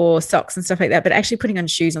slippers or socks and stuff like that. But actually putting on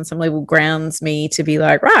shoes on some level grounds me to be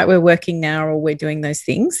like, right, we're working now, or we're doing those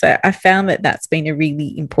things. So I found that that's been a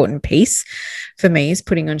really important piece for me, is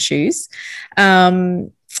putting on shoes.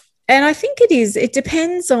 And I think it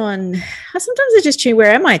depends on, sometimes I just choose,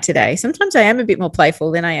 where am I today? Sometimes I am a bit more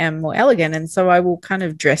playful than I am more elegant. And so I will kind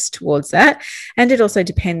of dress towards that. And it also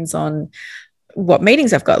depends on what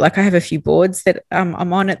meetings I've got. Like, I have a few boards that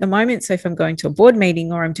I'm on at the moment. So if I'm going to a board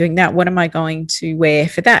meeting or I'm doing that, what am I going to wear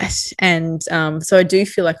for that? And so I do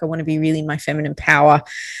feel like I want to be really in my feminine power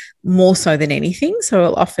more so than anything. So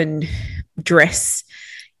I'll often dress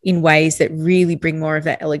in ways that really bring more of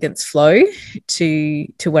that elegance flow to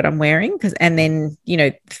what I'm wearing, and then,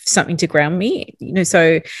 something to ground me,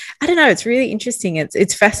 so I don't know, it's really interesting.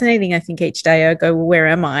 It's fascinating. I think each day I go, well, where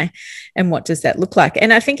am I and what does that look like?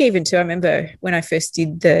 And I think even too, I remember when I first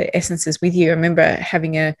did the essences with you, I remember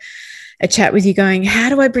having a chat with you going, how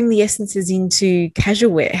do I bring the essences into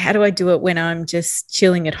casual wear? How do I do it when I'm just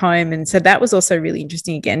chilling at home? And so that was also really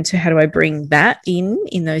interesting again, to how do I bring that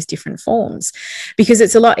in those different forms? Because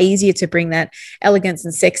it's a lot easier to bring that elegance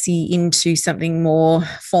and sexy into something more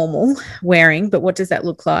formal wearing, but what does that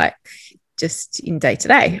look like just in day to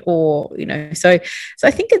day? Or, so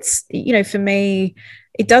I think it's, for me,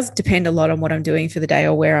 it does depend a lot on what I'm doing for the day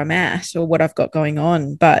or where I'm at or what I've got going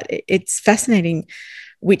on. But it's fascinating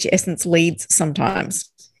which essence leads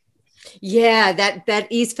sometimes. Yeah,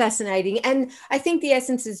 that is fascinating. And I think the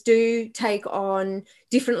essences do take on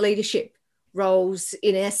different leadership roles,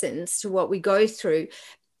 in essence, to what we go through.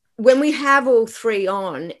 When we have all three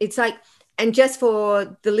on, it's like, and just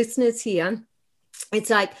for the listeners here,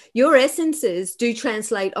 it's like your essences do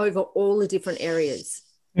translate over all the different areas.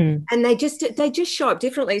 And they just show up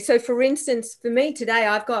differently. So for instance, for me today,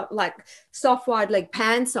 I've got like soft wide leg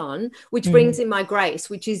pants on, which brings in my grace,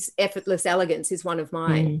 which is effortless elegance, is one of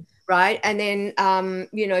mine, right? And then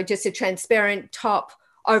just a transparent top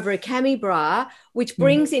over a cami bra, which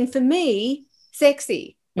brings in, for me,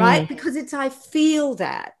 sexy, right? Because I feel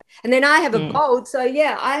that. And then I have a bold. So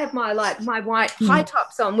yeah, I have my white high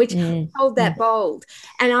tops on, which hold that bold.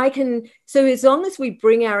 And so as long as we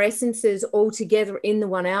bring our essences all together in the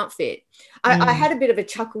one outfit, I had a bit of a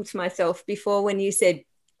chuckle to myself before when you said,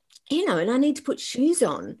 and I need to put shoes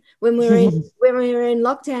on when we're in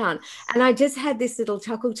lockdown. And I just had this little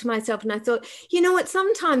chuckle to myself. And I thought, you know what?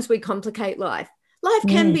 Sometimes we complicate life. Life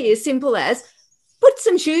can be as simple as put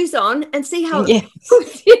some shoes on and see how it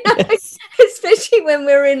goes, yes. Especially when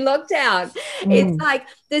we're in lockdown. It's like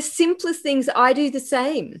the simplest things. I do the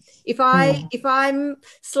same. If I'm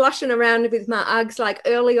slushing around with my Uggs like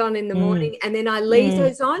early on in the morning and then I leave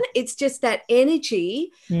those on, it's just that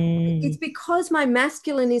energy. It's because my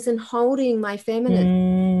masculine isn't holding my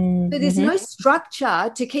feminine. So there's no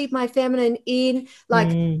structure to keep my feminine in,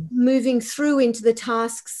 like moving through into the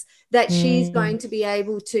tasks that she's going to be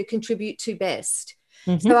able to contribute to best.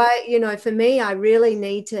 So for me, I really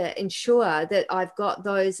need to ensure that I've got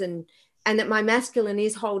those and that my masculine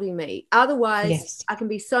is holding me. Otherwise, I can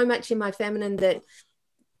be so much in my feminine that,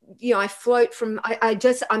 I float from,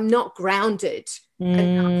 I'm not grounded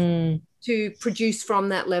enough to produce from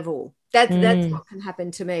that level. That's what can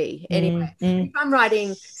happen to me anyway. If I'm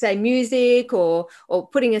writing, say, music or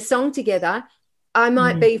putting a song together, I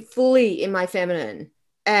might be fully in my feminine.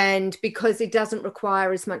 And because it doesn't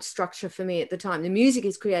require as much structure for me at the time, the music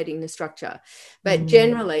is creating the structure. But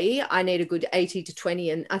generally, I need a good 80 to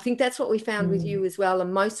 20. And I think that's what we found with you as well.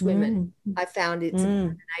 And most women, I found it's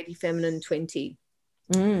an 80 feminine, 20.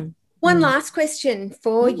 One last question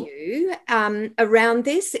for you around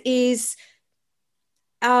this is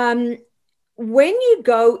when you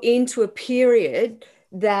go into a period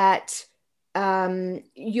that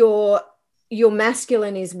your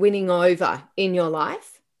masculine is winning over in your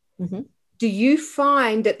life, do you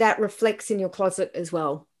find that reflects in your closet as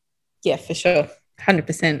well? Yeah, for sure.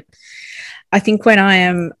 100%. I think when I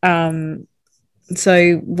am,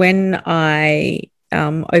 so when I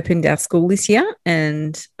opened our school this year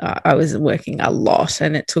and I was working a lot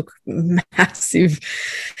and it took massive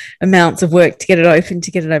amounts of work to get it open,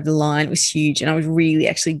 to get it over the line. It was huge. And I was really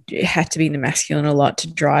actually had to be in the masculine a lot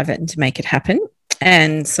to drive it and to make it happen.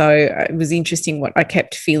 And so it was interesting what I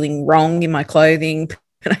kept feeling wrong in my clothing,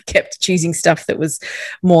 And I kept choosing stuff that was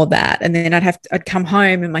more that. And then I'd come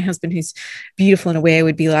home and my husband, who's beautiful and aware,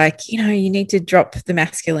 would be like, you know, you need to drop the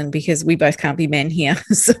masculine because we both can't be men here.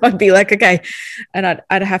 So I'd be like, okay. And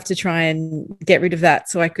I'd have to try and get rid of that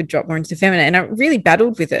so I could drop more into the feminine. And I really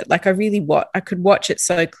battled with it. Like I could watch it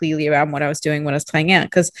so clearly around what I was doing, what I was playing out.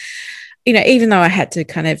 Because, you know, even though I had to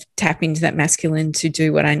kind of tap into that masculine to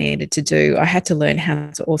do what I needed to do, I had to learn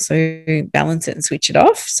how to also balance it and switch it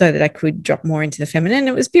off so that I could drop more into the feminine.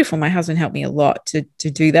 It was beautiful. My husband helped me a lot to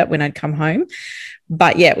do that when I'd come home.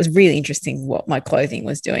 But yeah, it was really interesting what my clothing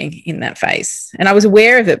was doing in that phase. And I was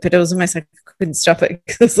aware of it, but it was almost like I couldn't stop it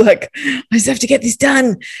because it's like, I just have to get this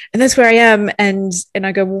done. And that's where I am. And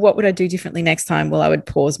I go, well, what would I do differently next time? Well, I would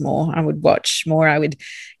pause more. I would watch more. I would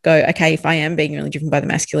go, okay, if I am being really driven by the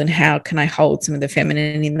masculine, how can I hold some of the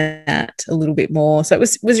feminine in that a little bit more? So it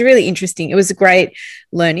was really interesting. It was a great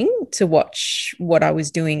learning to watch what I was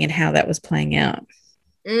doing and how that was playing out.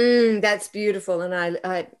 That's beautiful. And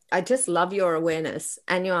I just love your awareness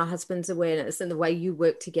and your husband's awareness and the way you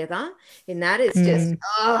work together in that. It's just,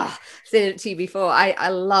 I've said it to you before. I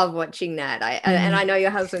love watching that. And I know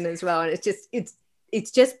your husband as well. And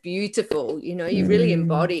it's just beautiful. You know, you really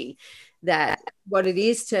embody that, what it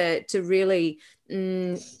is to really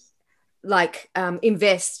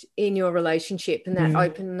invest in your relationship and that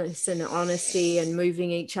openness and honesty and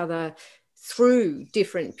moving each other through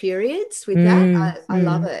different periods with that. I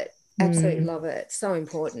love it. Absolutely love it. So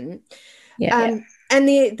important. And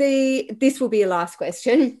this will be a last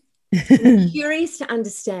question. I'm curious to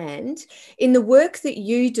understand, in the work that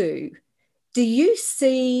you do you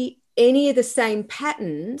see any of the same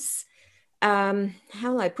patterns? How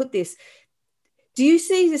will I put this? Do you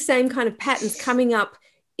see the same kind of patterns coming up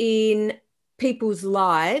in people's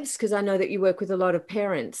lives? Because I know that you work with a lot of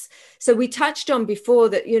parents. So we touched on before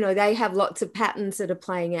that, you know, they have lots of patterns that are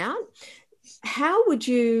playing out. How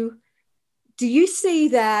do you see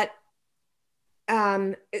that?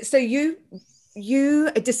 So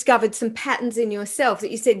you discovered some patterns in yourself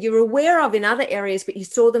that you said you're aware of in other areas, but you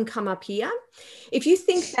saw them come up here. If you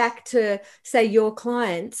think back to, say, your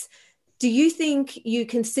clients, do you think you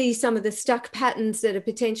can see some of the stuck patterns that are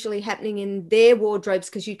potentially happening in their wardrobes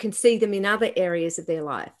because you can see them in other areas of their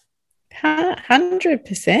life?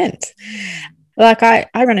 100%. Like I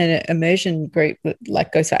run an immersion group that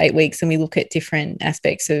like goes for 8 weeks, and we look at different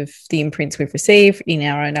aspects of the imprints we've received in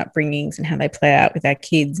our own upbringings and how they play out with our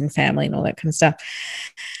kids and family and all that kind of stuff.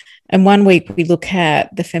 And 1 week we look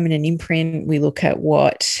at the feminine imprint. We look at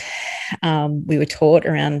what we were taught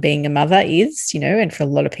around being a mother is, you know, and for a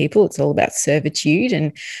lot of people, it's all about servitude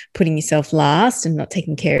and putting yourself last and not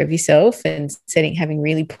taking care of yourself and having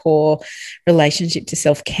really poor relationship to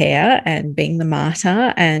self-care and being the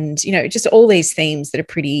martyr. And, you know, just all these themes that are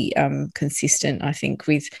pretty consistent, I think,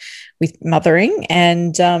 with mothering.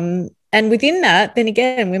 And within that, then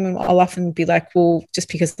again, women, I'll often be like, well,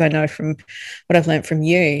 just because I know from what I've learned from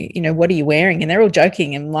you, you know, what are you wearing? And they're all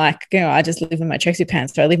joking and like, you know, I just live in my tracksuit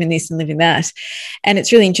pants, so I live in this and live in that. And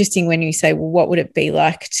it's really interesting when you say, well, what would it be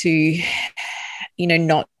like to, you know,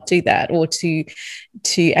 not do that, or to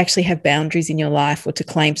actually have boundaries in your life, or to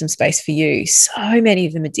claim some space for you? So many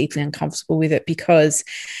of them are deeply uncomfortable with it because,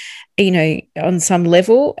 you know, on some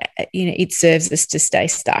level, you know, it serves us to stay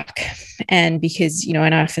stuck. And because, you know,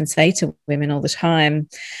 and I often say to women all the time,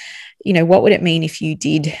 you know, what would it mean if you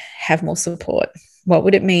did have more support? What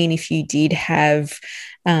would it mean if you did have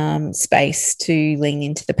space to lean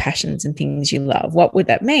into the passions and things you love? What would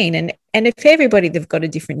that mean? And if everybody, they've got a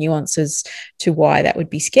different nuances to why that would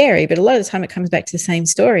be scary. But a lot of the time it comes back to the same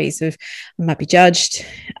stories of I might be judged.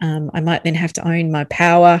 I might then have to own my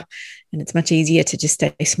power. And it's much easier to just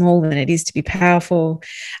stay small than it is to be powerful.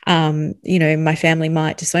 You know, my family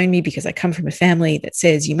might disown me because I come from a family that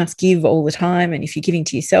says you must give all the time. And if you're giving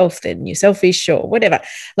to yourself, then you're selfish or whatever.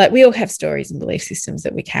 Like we all have stories and belief systems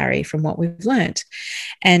that we carry from what we've learned.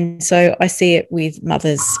 And so I see it with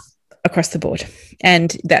mothers across the board,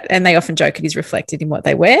 and they often joke it is reflected in what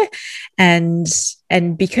they wear. And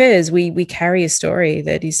because we carry a story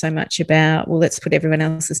that is so much about, well, let's put everyone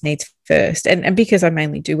else's needs first. And because I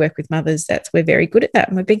mainly do work with mothers, we're very good at that.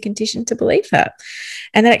 And we've been conditioned to believe that.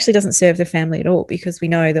 And that actually doesn't serve the family at all, because we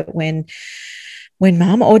know that when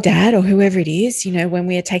mum or dad or whoever it is, you know, when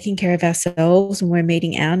we are taking care of ourselves and we're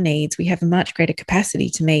meeting our needs, we have a much greater capacity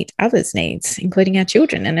to meet others' needs, including our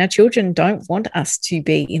children. And our children don't want us to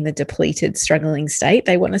be in the depleted, struggling state.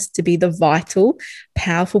 They want us to be the vital,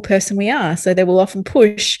 powerful person we are. So they will often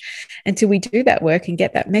push until we do that work and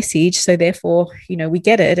get that message. So therefore, you know, we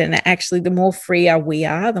get it. And actually, the more freer we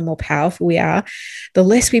are, the more powerful we are, the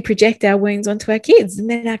less we project our wounds onto our kids. And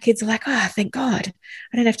then our kids are like, oh, thank God,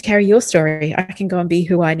 I don't have to carry your story. I can go and be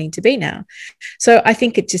who I need to be now. So I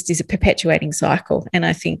think it just is a perpetuating cycle. And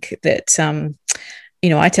I think that,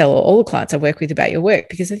 I tell all the clients I work with about your work,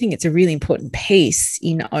 because I think it's a really important piece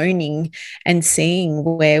in owning and seeing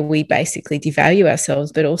where we basically devalue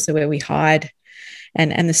ourselves, but also where we hide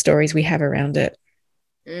and the stories we have around it.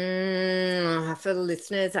 For the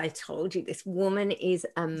listeners, I told you this woman is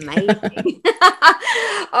amazing.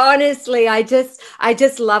 Honestly, I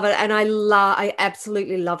just love it, and I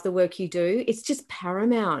absolutely love the work you do. It's just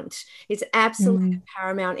paramount. It's absolutely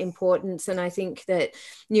paramount importance, and I think that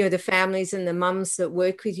the families and the mums that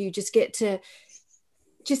work with you just get to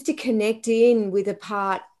connect in with a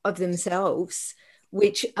part of themselves,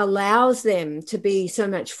 which allows them to be so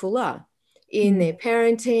much fuller in their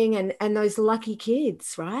parenting and those lucky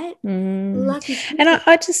kids, right? Lucky kids. And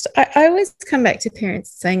I always come back to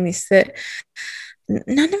parents saying this, that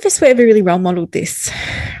none of us were ever really role modeled this,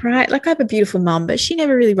 right? Like, I have a beautiful mum, but she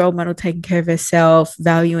never really role modeled taking care of herself,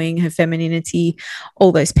 valuing her femininity,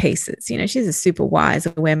 all those pieces. She's a super wise,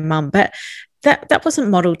 aware mum, but that wasn't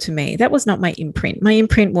modeled to me. That was not my imprint. My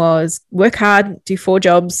imprint was work hard, do 4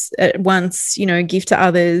 jobs at once, give to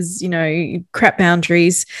others, crap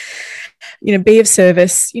boundaries, be of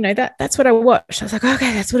service. That's what I watched. I was like,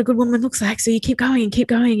 okay, that's what a good woman looks like. So you keep going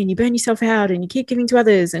and you burn yourself out and you keep giving to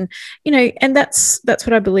others. And, and that's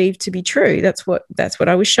what I believe to be true. That's what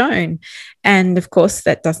I was shown. And of course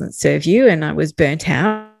that doesn't serve you. And I was burnt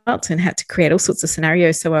out and had to create all sorts of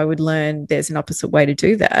scenarios so I would learn there's an opposite way to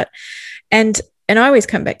do that. And I always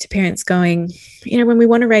come back to parents going, when we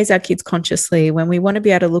want to raise our kids consciously, when we want to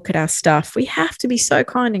be able to look at our stuff, we have to be so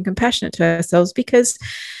kind and compassionate to ourselves, because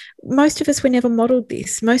most of us were never modeled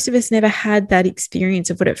this. Most of us never had that experience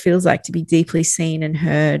of what it feels like to be deeply seen and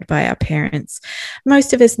heard by our parents.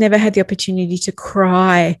 Most of us never had the opportunity to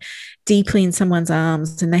cry deeply in someone's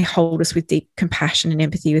arms and they hold us with deep compassion and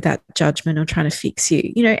empathy without judgment or trying to fix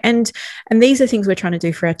you, and these are things we're trying to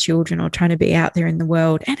do for our children or trying to be out there in the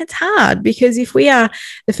world. And it's hard, because if we are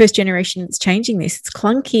the first generation that's changing this, it's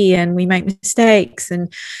clunky and we make mistakes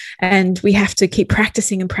and we have to keep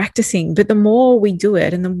practicing. But the more we do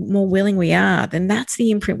it and the more willing we are, then that's the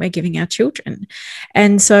imprint we're giving our children.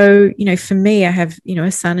 And so, for me, I have,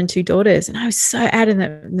 a son and 2 daughters, and I was so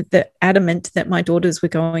adamant that my daughters were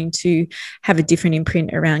going to have a different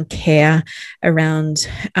imprint around care, around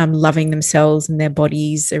loving themselves and their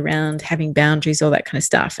bodies, around having boundaries, all that kind of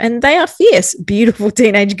stuff. And they are fierce, beautiful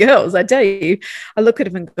teenage girls. I tell you, I look at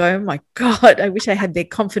them and go, oh my God, I wish I had their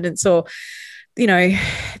confidence or,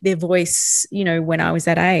 their voice, when I was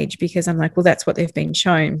that age, because I'm like, well, that's what they've been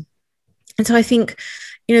shown. And so I think,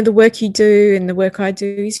 the work you do and the work I do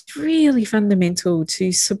is really fundamental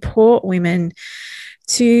to support women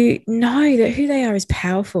to know that who they are is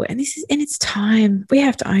powerful. And it's time. We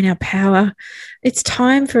have to own our power. It's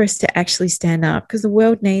time for us to actually stand up, because the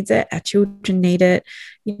world needs it. Our children need it.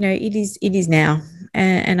 It is now.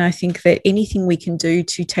 And I think that anything we can do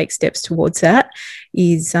to take steps towards that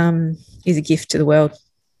is a gift to the world.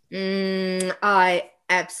 I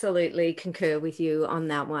absolutely concur with you on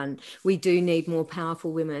that one. We do need more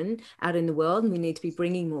powerful women out in the world, and we need to be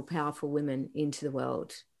bringing more powerful women into the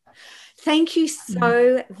world. Thank you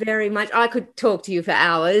so very much. I could talk to you for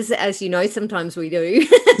hours, as you know, sometimes we do.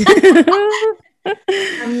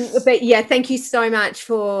 But yeah, thank you so much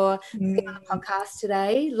for being on the podcast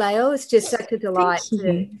today, Lael. It's just such a delight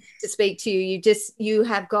to speak to you. You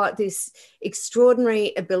have got this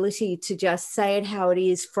extraordinary ability to just say it how it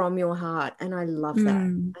is from your heart, and I love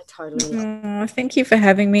that. I totally love it. Thank you for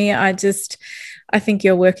having me. I think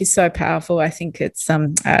your work is so powerful. I think it's I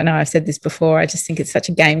know I've said this before, I just think it's such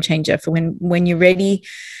a game changer for when you're ready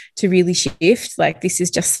to really shift. Like, this is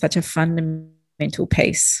just such a fundamental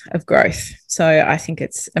piece of growth. So I think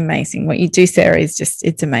it's amazing. What you do, Sarah, is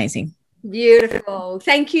it's amazing. Beautiful.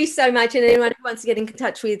 Thank you so much. And anyone who wants to get in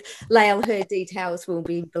touch with Lael, her details will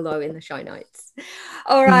be below in the show notes.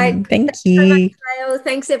 All right. Thanks you. So much, Lael.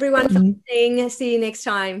 Thanks everyone for listening. See you next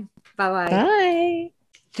time. Bye-bye. Bye.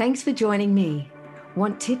 Thanks for joining me.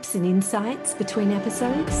 Want tips and insights between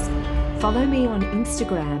episodes? Follow me on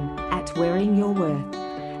Instagram at Wearing Your Worth,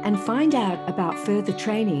 and find out about further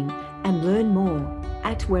training and learn more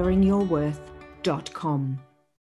at wearingyourworth.com.